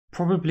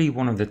Probably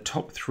one of the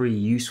top 3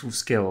 useful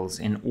skills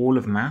in all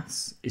of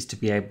maths is to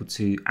be able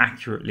to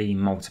accurately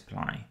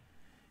multiply.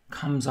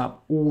 Comes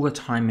up all the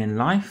time in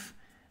life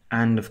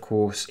and of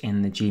course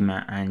in the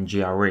GMAT and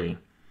GRE.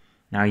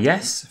 Now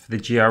yes, for the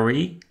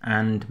GRE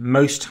and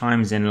most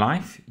times in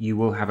life you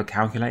will have a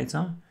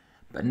calculator,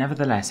 but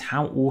nevertheless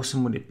how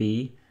awesome would it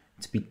be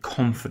to be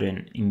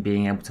confident in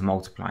being able to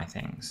multiply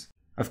things?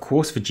 Of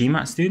course, for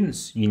GMAT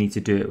students, you need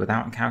to do it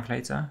without a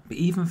calculator, but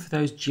even for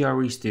those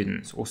GRE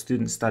students or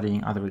students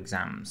studying other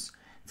exams,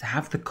 to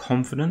have the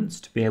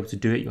confidence to be able to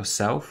do it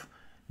yourself,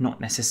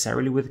 not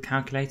necessarily with a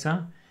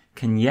calculator,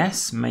 can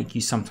yes, make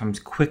you sometimes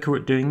quicker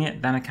at doing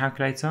it than a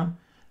calculator,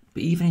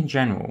 but even in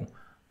general,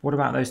 what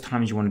about those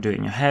times you want to do it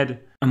in your head?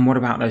 And what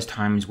about those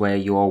times where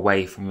you're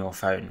away from your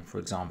phone, for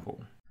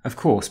example? Of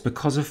course,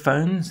 because of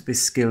phones,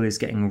 this skill is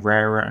getting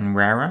rarer and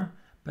rarer,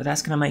 but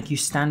that's going to make you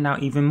stand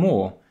out even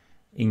more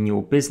in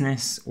your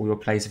business or your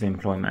place of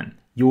employment.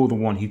 You're the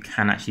one who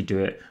can actually do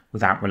it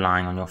without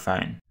relying on your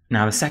phone.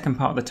 Now, the second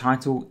part of the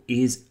title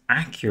is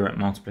accurate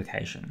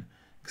multiplication,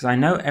 because I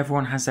know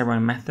everyone has their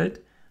own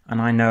method,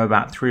 and I know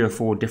about 3 or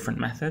 4 different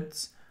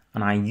methods,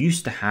 and I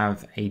used to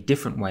have a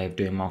different way of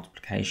doing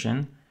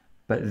multiplication,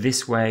 but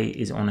this way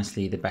is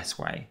honestly the best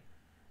way.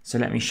 So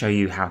let me show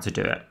you how to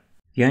do it.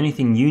 The only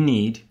thing you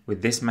need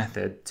with this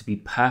method to be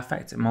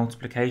perfect at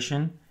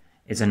multiplication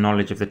is a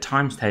knowledge of the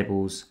times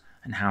tables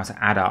and how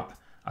to add up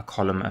a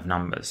column of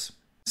numbers.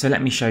 So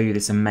let me show you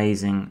this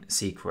amazing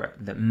secret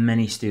that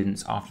many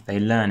students after they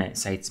learn it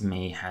say to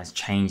me has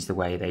changed the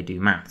way they do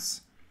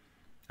maths.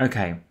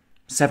 Okay,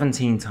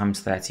 17 times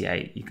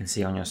 38 you can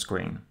see on your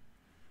screen.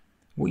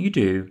 What you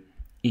do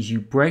is you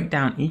break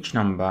down each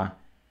number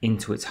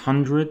into its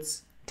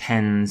hundreds,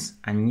 tens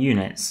and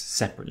units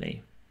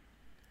separately.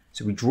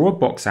 So we draw a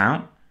box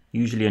out,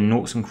 usually a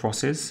noughts and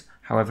crosses,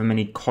 however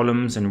many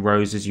columns and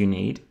rows as you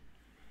need,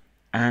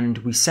 and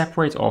we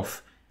separate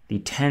off the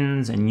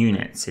tens and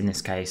units, in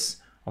this case,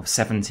 of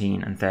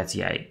 17 and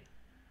 38.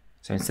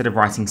 So instead of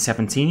writing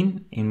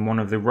 17 in one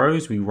of the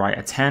rows, we write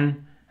a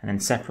 10 and then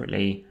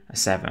separately a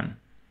 7.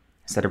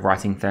 Instead of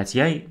writing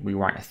 38, we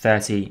write a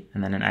 30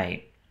 and then an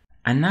 8.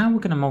 And now we're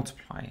going to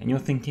multiply. And you're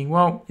thinking,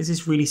 well, is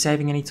this really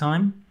saving any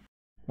time?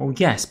 Well,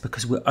 yes,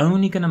 because we're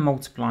only going to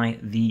multiply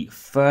the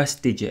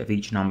first digit of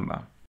each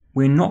number.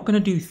 We're not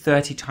going to do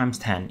 30 times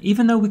 10,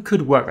 even though we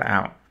could work that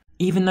out.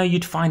 Even though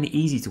you'd find it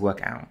easy to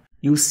work out,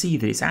 you'll see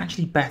that it's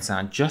actually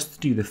better just to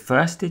do the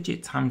first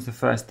digit times the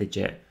first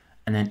digit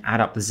and then add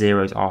up the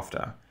zeros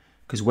after.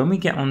 Because when we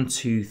get on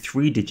to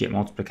 3-digit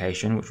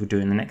multiplication, which we'll do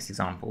in the next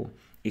example,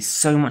 it's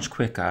so much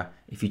quicker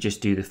if you just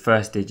do the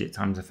first digit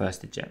times the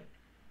first digit.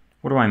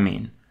 What do I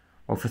mean?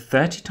 Well, for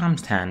 30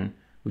 times 10,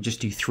 we just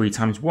do 3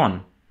 times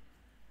 1.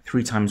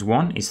 3 times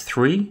 1 is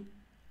 3,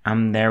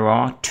 and there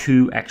are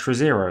 2 extra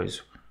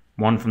zeros.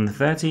 1 from the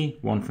 30,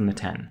 1 from the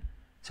 10.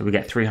 So we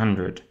get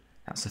 300.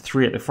 That's a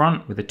 3 at the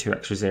front with the 2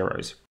 extra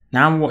zeros.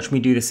 Now watch me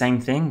do the same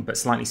thing, but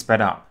slightly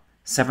sped up.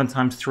 7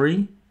 times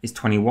 3 is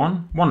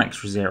 21, 1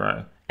 extra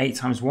zero. 8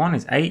 times 1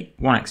 is 8,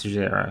 1 extra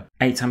zero.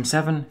 8 times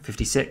 7,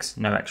 56,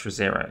 no extra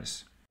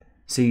zeros.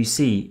 So you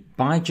see,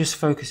 by just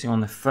focusing on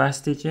the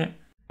first digit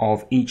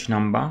of each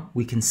number,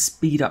 we can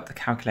speed up the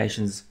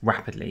calculations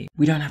rapidly.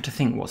 We don't have to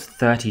think what's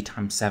 30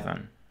 times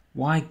 7.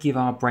 Why give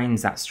our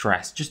brains that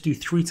stress? Just do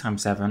 3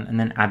 times 7 and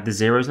then add the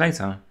zeros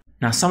later.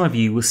 Now some of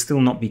you will still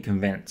not be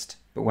convinced,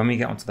 but when we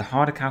get onto the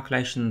harder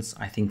calculations,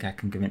 I think I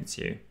can convince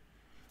you.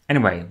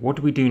 Anyway, what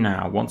do we do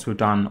now once we've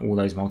done all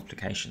those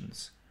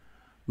multiplications?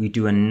 We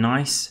do a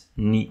nice,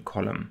 neat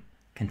column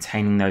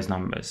containing those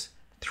numbers: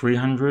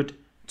 300,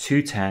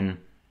 210,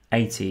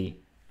 80,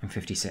 and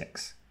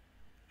 56.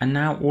 And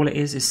now all it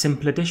is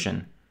simple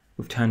addition.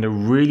 We've turned a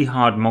really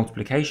hard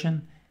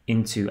multiplication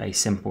into a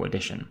simple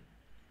addition.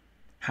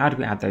 How do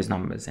we add those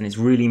numbers? And it's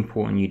really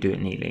important you do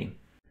it neatly.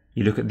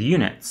 You look at the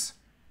units.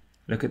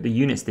 Look at the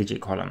units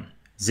digit column.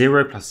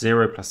 0 plus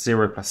 0 plus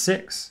 0 plus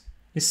 6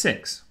 is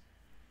 6.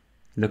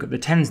 Look at the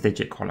tens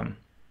digit column.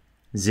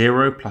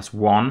 0 plus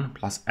 1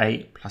 plus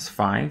 8 plus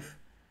 5,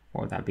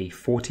 what would that be?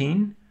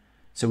 14.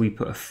 So we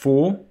put a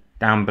 4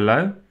 down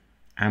below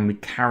and we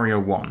carry a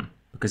 1.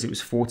 Because it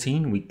was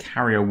 14, we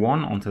carry a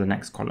 1 onto the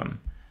next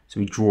column. So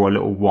we draw a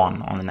little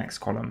 1 on the next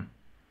column.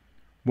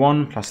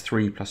 1 plus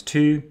 3 plus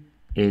 2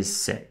 is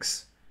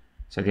 6.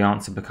 So the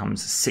answer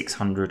becomes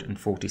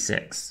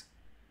 646.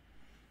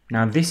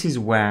 Now this is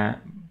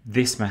where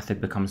this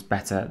method becomes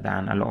better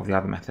than a lot of the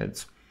other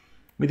methods.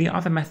 With the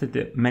other method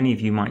that many of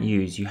you might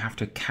use, you have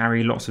to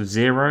carry lots of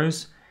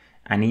zeros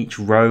and each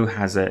row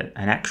has an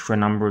extra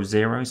number of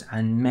zeros,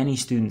 and many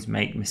students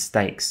make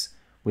mistakes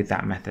with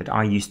that method.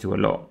 I used to a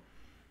lot.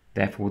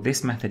 Therefore,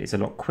 this method is a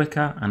lot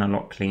quicker and a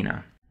lot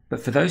cleaner.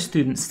 But for those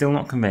students still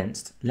not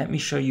convinced, let me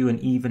show you an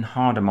even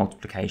harder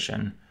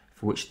multiplication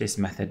for which this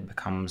method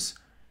becomes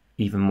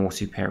even more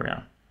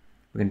superior.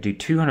 We're going to do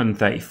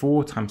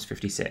 234 times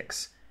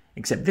 56,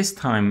 except this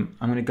time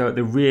I'm going to go at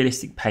the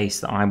realistic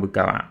pace that I would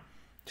go at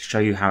to show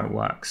you how it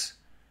works.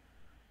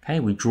 Okay,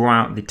 we draw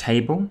out the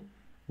table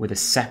with a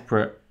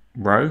separate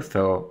row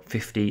for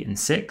 50 and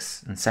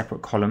 6 and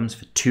separate columns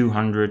for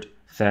 200,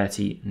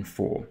 30 and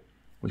 4.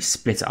 We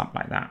split it up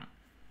like that.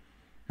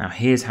 Now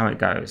here's how it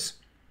goes.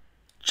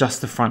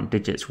 Just the front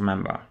digits,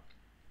 remember.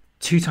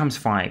 2 times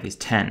 5 is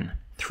 10,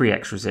 3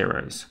 extra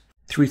zeros.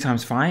 3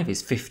 times 5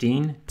 is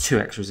 15, 2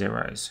 extra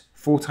zeros.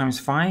 4 times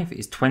 5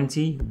 is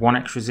 20, 1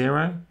 extra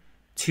zero.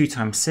 2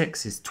 times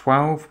 6 is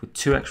 12 with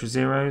 2 extra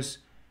zeros.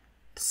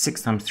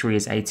 6 times 3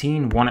 is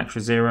 18, 1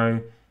 extra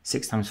zero.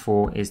 6 times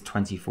 4 is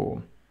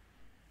 24.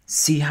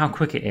 See how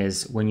quick it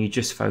is when you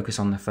just focus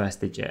on the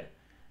first digit.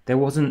 There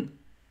wasn't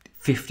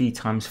 50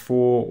 times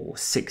 4 or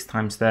 6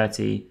 times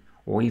 30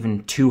 or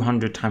even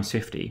 200 times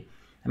 50.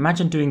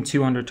 Imagine doing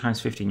 200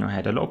 times 50 in your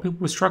head. A lot of people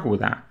would struggle with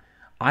that.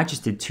 I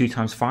just did 2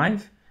 times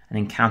 5 and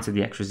then counted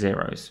the extra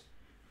zeros.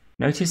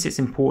 Notice it's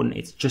important,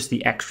 it's just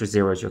the extra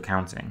zeros you're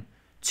counting.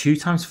 2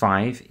 times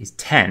 5 is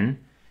 10.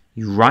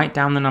 You write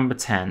down the number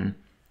 10,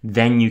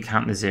 then you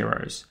count the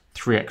zeros,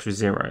 3 extra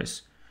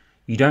zeros.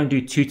 You don't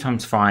do 2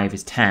 times 5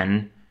 is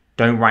 10,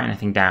 don't write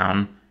anything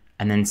down,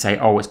 and then say,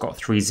 oh, it's got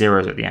 3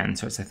 zeros at the end,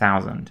 so it's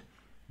 1,000.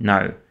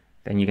 No,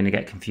 then you're going to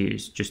get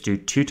confused. Just do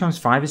 2 times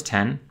 5 is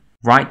 10,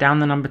 write down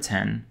the number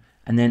 10,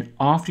 and then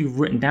after you've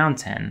written down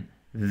 10,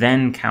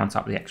 then count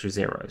up the extra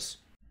zeros.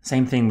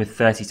 Same thing with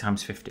 30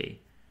 times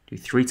 50. Do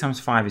 3 times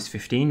 5 is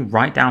 15,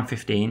 write down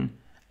 15,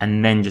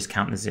 and then just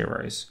count the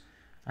zeros.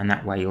 And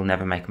that way you'll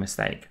never make a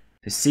mistake.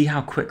 So see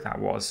how quick that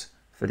was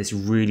for this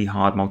really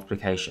hard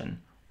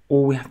multiplication.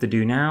 All we have to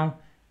do now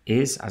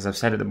is, as I've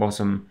said at the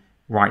bottom,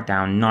 write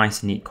down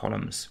nice neat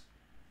columns.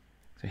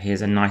 So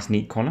here's a nice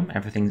neat column.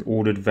 Everything's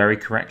ordered very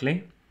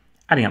correctly.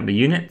 Adding up the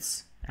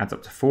units adds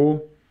up to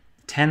 4.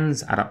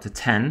 Tens add up to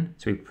 10.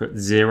 So we put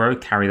 0,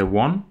 carry the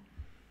 1.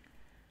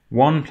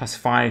 1 plus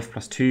 5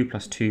 plus 2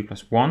 plus 2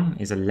 plus 1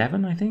 is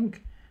 11, I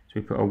think. So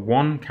we put a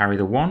 1, carry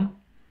the 1.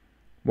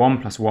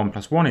 1 plus 1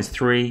 plus 1 is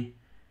 3.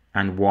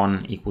 And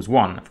 1 equals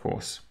 1, of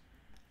course.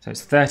 So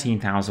it's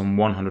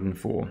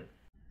 13,104.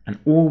 And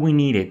all we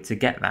needed to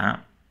get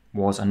that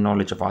was a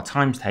knowledge of our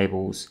times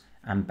tables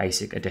and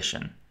basic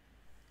addition.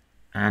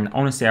 And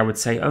honestly, I would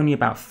say only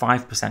about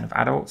 5% of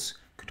adults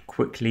could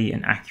quickly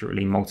and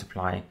accurately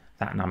multiply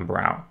that number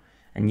out.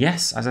 And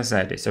yes, as I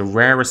said, it's a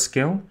rarer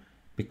skill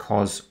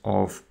because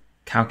of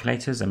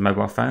calculators and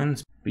mobile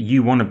phones, but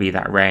you want to be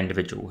that rare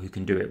individual who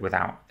can do it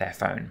without their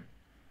phone.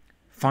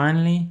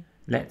 Finally,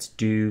 let's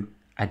do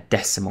a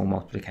decimal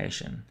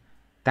multiplication.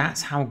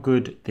 That's how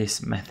good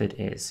this method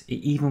is. It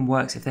even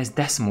works if there's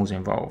decimals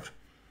involved.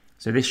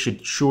 So this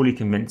should surely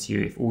convince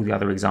you if all the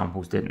other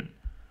examples didn't.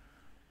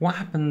 What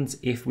happens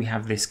if we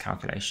have this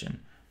calculation?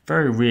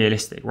 Very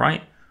realistic,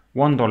 right?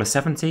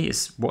 $1.70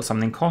 is what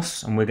something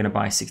costs and we're going to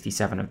buy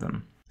 67 of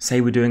them.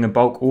 Say we're doing a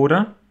bulk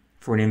order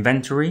for an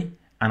inventory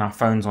and our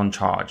phone's on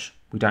charge.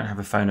 We don't have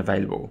a phone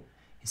available.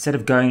 Instead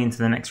of going into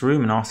the next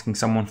room and asking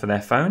someone for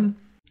their phone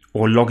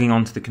or logging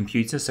onto the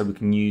computer so we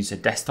can use a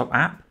desktop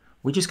app,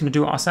 we're just going to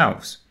do it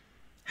ourselves.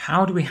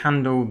 How do we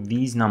handle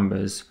these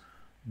numbers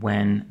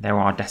when there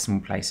are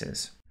decimal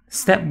places?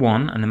 Step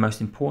 1, and the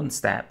most important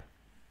step,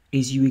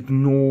 is you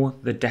ignore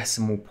the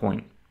decimal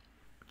point.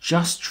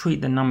 Just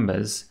treat the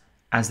numbers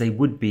as they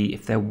would be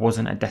if there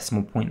wasn't a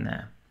decimal point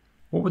there.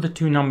 What would the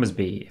two numbers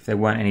be if there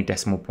weren't any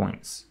decimal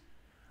points?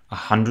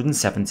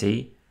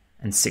 170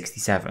 and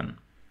 67.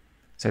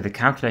 So the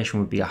calculation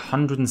would be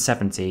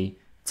 170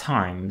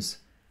 times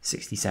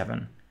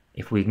 67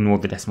 if we ignore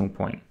the decimal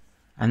point.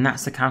 And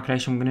that's the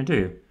calculation we're going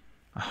to do.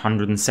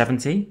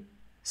 170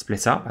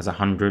 split up as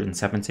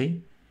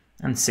 170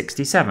 and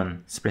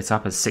 67 split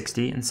up as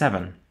 60 and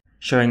 7.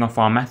 Showing off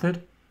our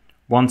method,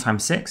 1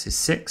 times 6 is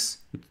 6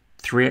 with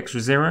 3 extra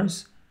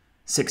zeros.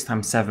 6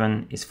 times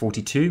 7 is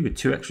 42 with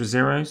 2 extra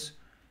zeros.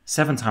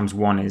 7 times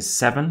 1 is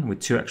 7 with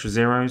 2 extra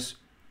zeros.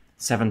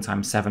 7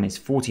 times 7 is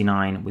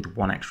 49 with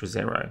 1 extra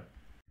zero.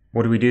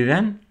 What do we do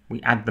then?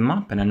 We add them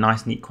up in a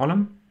nice neat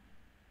column.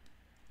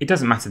 It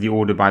doesn't matter the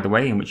order, by the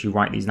way, in which you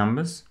write these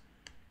numbers.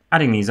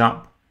 Adding these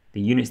up,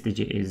 the units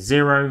digit is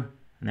 0, and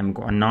then we've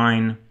got a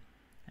 9,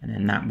 and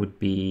then that would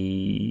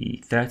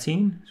be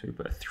 13. So we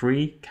put a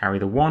 3, carry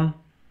the 1,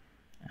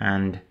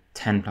 and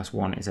 10 plus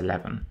 1 is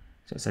 11.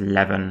 So it's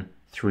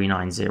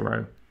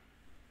 11,390.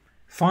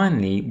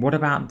 Finally, what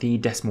about the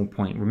decimal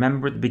point?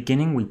 Remember at the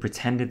beginning we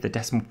pretended the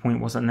decimal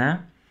point wasn't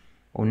there?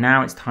 Well,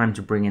 now it's time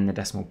to bring in the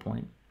decimal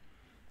point.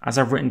 As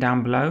I've written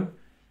down below,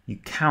 you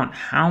count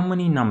how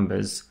many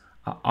numbers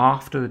are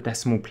after the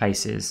decimal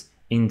places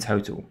in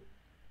total.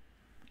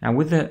 Now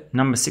with the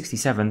number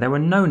 67, there were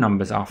no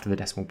numbers after the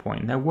decimal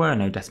point. There were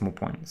no decimal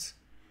points.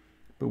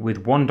 But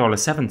with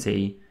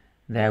 $1.70,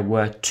 there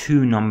were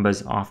 2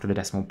 numbers after the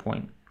decimal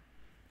point.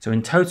 So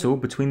in total,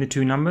 between the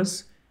two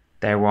numbers,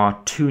 there are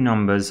 2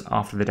 numbers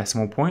after the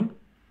decimal point.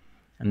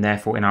 And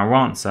therefore in our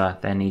answer,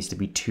 there needs to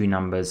be 2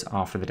 numbers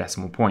after the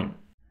decimal point.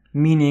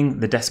 Meaning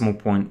the decimal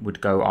point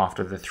would go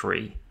after the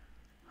 3.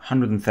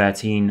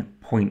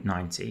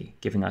 113.90,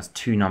 giving us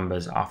 2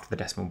 numbers after the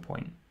decimal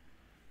point.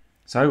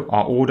 So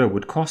our order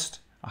would cost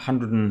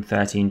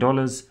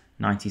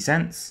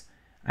 $113.90.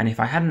 And if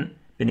I hadn't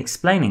been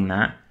explaining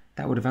that,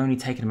 that would have only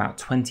taken about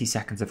 20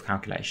 seconds of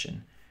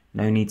calculation.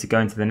 No need to go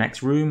into the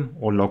next room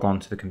or log on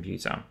to the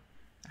computer.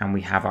 And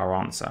we have our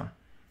answer.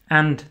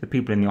 And the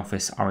people in the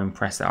office are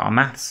impressed at our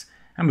maths,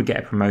 and we get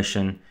a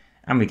promotion,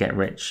 and we get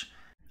rich,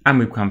 and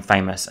we become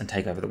famous and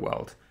take over the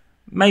world.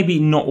 Maybe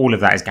not all of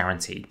that is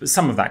guaranteed, but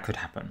some of that could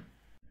happen.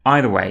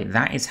 Either way,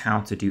 that is how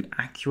to do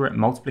accurate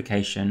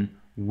multiplication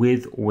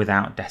with or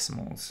without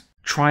decimals.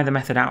 Try the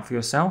method out for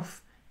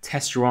yourself,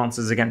 test your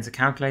answers against a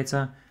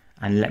calculator,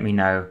 and let me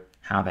know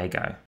how they go.